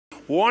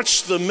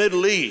watch the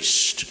Middle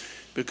East,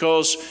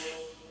 because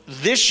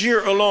this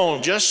year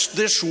alone, just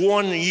this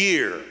 1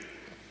 year,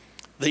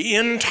 the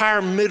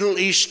entire Middle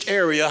East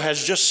area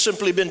has just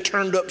simply been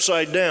turned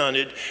upside down.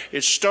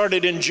 It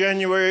started in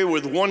January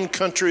with one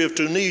country of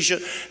Tunisia,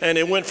 and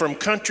it went from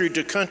country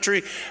to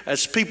country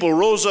as people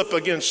rose up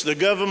against the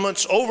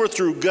governments,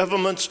 overthrew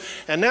governments,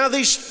 and now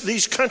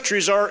these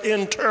countries are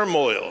in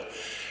turmoil.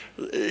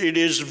 It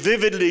is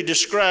vividly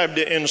described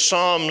in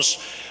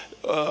Psalms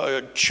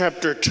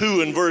chapter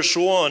 2 and verse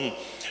 1.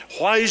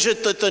 Why is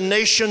it that the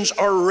nations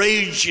are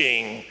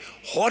raging?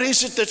 What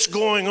is it that's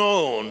going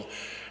on?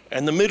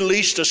 And the Middle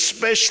East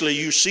especially,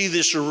 you see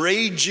this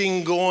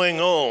raging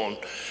going on.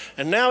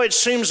 And now it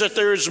seems that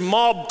there is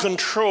mob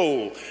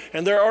control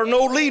and there are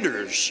no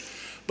leaders.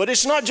 But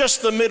it's not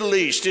just the Middle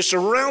East, it's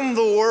around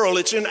the world.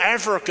 It's in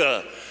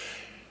Africa,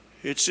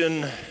 it's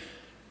in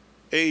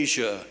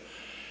Asia,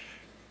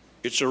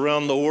 it's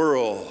around the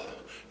world.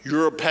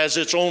 Europe has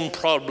its own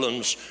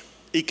problems.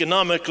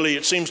 Economically,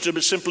 it seems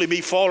to simply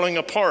be falling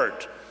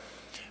apart.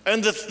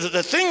 And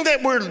the thing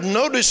that we're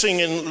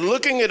noticing in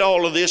looking at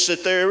all of this,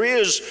 that there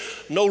is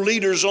no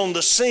leaders on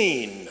the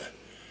scene.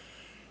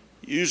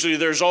 Usually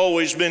there's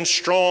always been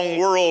strong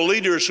world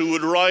leaders who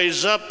would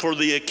rise up for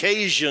the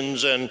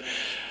occasions, and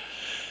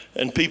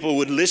people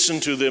would listen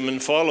to them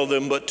and follow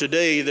them. But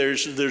today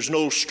there's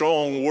no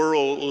strong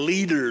world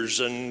leaders,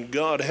 and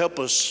God help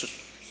us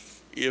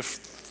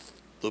if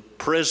the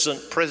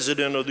present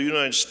president of the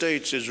United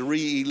States is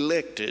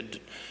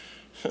re-elected.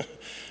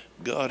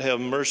 God have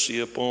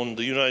mercy upon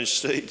the United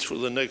States for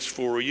the next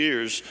 4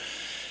 years.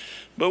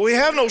 But we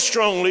have no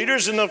strong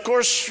leaders, and of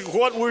course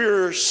what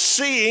we're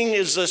seeing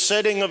is the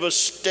setting of a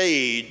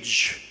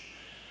stage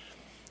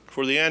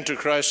for the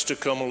Antichrist to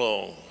come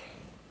along.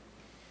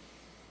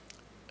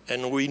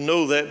 And we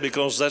know that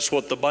because that's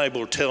what the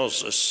Bible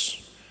tells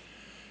us.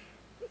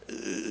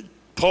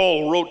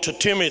 Paul wrote to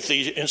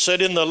Timothy and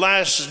said, in the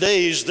last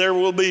days there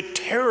will be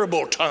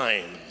terrible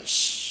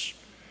times.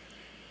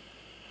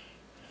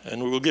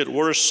 And we will get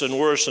worse and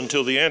worse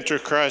until the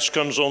Antichrist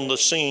comes on the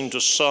scene to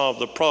solve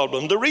the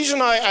problem. The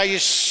reason I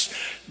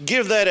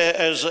give that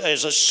as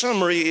a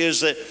summary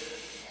is that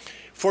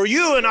for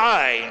you and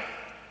I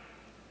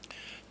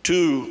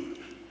to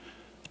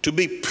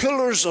be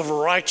pillars of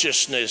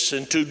righteousness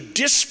and to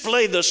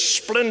display the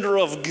splendor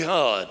of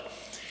God,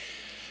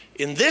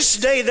 in this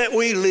day that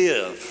we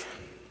live,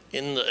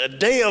 in a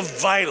day of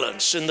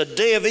violence, in the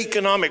day of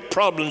economic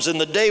problems, in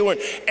the day when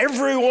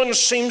everyone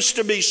seems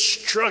to be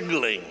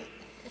struggling,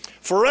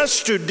 for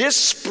us to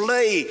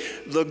display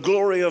the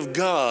glory of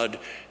God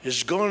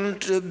is going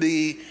to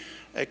be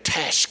a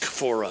task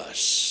for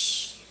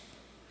us.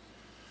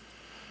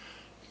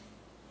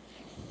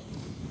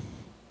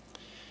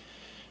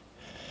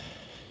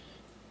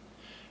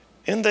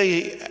 In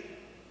the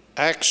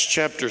Acts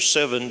chapter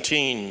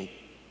 17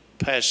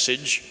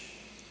 passage,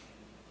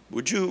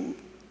 would you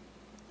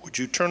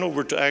turn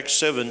over to Acts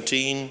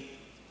 17?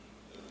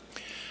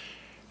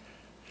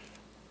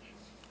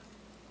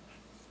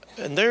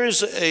 And there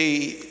is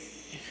a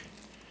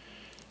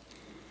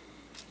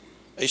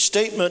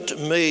statement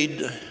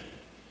made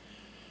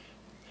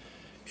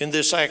in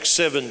this Acts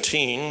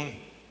 17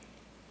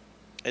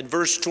 in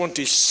verse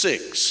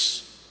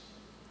 26.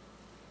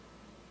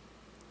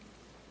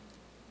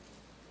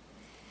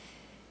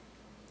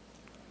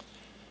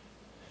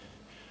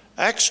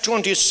 Acts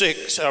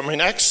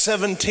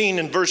 17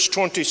 and verse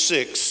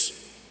 26.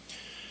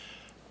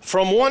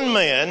 From one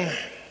man,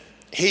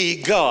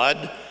 he,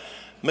 God,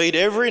 made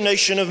every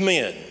nation of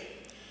men,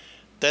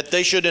 that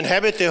they should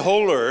inhabit the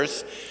whole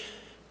earth,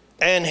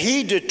 and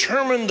he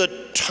determined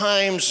the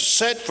times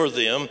set for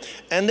them,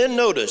 and then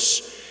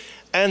notice,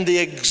 and the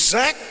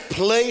exact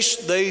place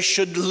they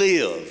should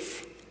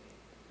live.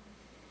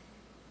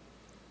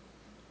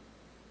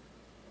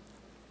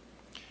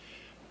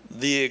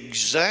 The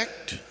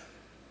exact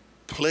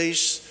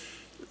place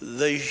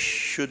they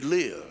should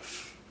live.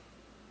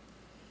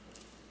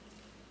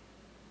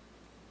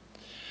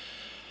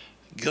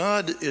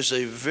 God is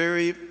a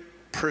very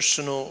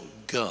personal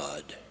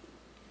God,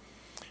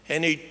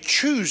 and he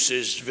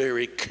chooses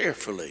very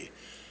carefully.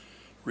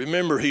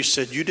 Remember, he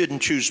said, you didn't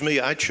choose me,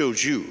 I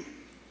chose you.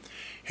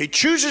 He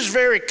chooses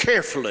very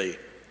carefully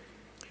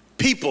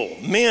people,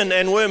 men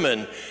and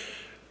women,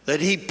 that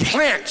he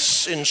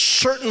plants in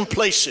certain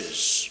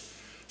places,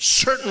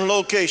 certain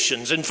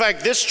locations. In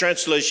fact, this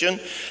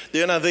translation, the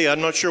NIV, I'm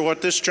not sure what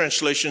this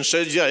translation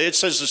says. Yeah, it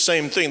says the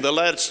same thing, the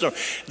last,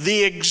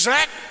 the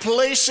exact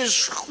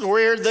places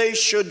where they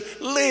should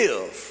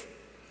live.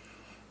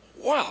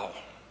 Wow.